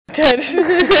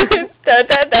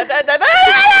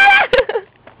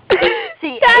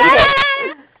See, okay.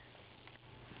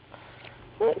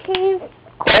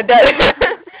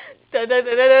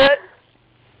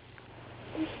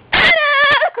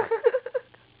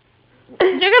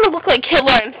 You're gonna look like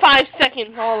Hitler in 5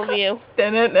 seconds, all of you.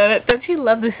 Don't you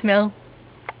love the smell?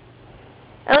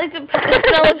 I like the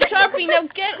smell of Sharpie. Now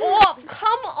get off!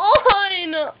 Come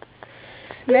on!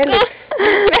 Smell it.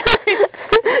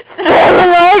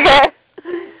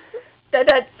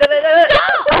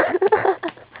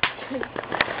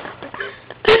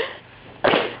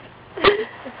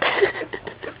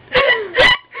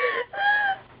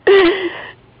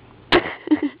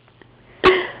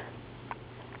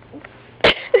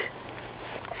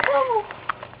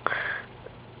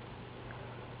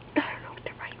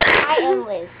 I am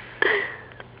Liz.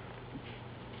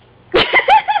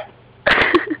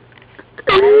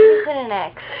 Why did you put an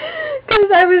X?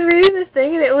 Because I was reading this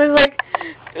thing and it was like,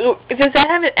 does that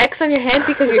have an X on your hand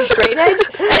because you're straight edge?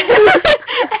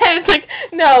 And it's like,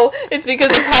 no, it's because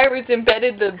the pirates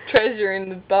embedded the treasure in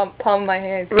the palm of my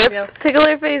hand. You know? Tickle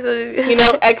her face. You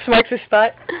know, X marks the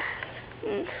spot.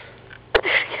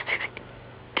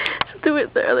 Do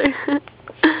it earlier.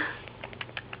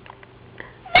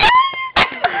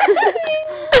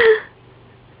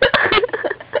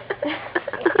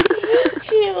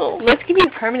 Let's give you a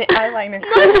permanent eyeliner. No,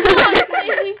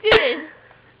 we did.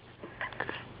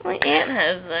 My aunt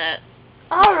has that.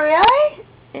 Oh, really?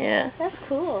 Yeah. That's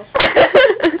cool.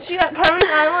 She got permanent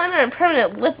eyeliner and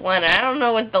permanent lip liner. I don't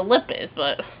know what the lip is,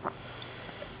 but...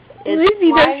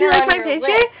 Lucy, don't you like my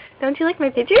picture? Don't you like my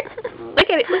picture? Look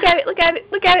at it, look at it, look at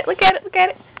it, look at it, look at it, look at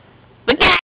it. Look at it!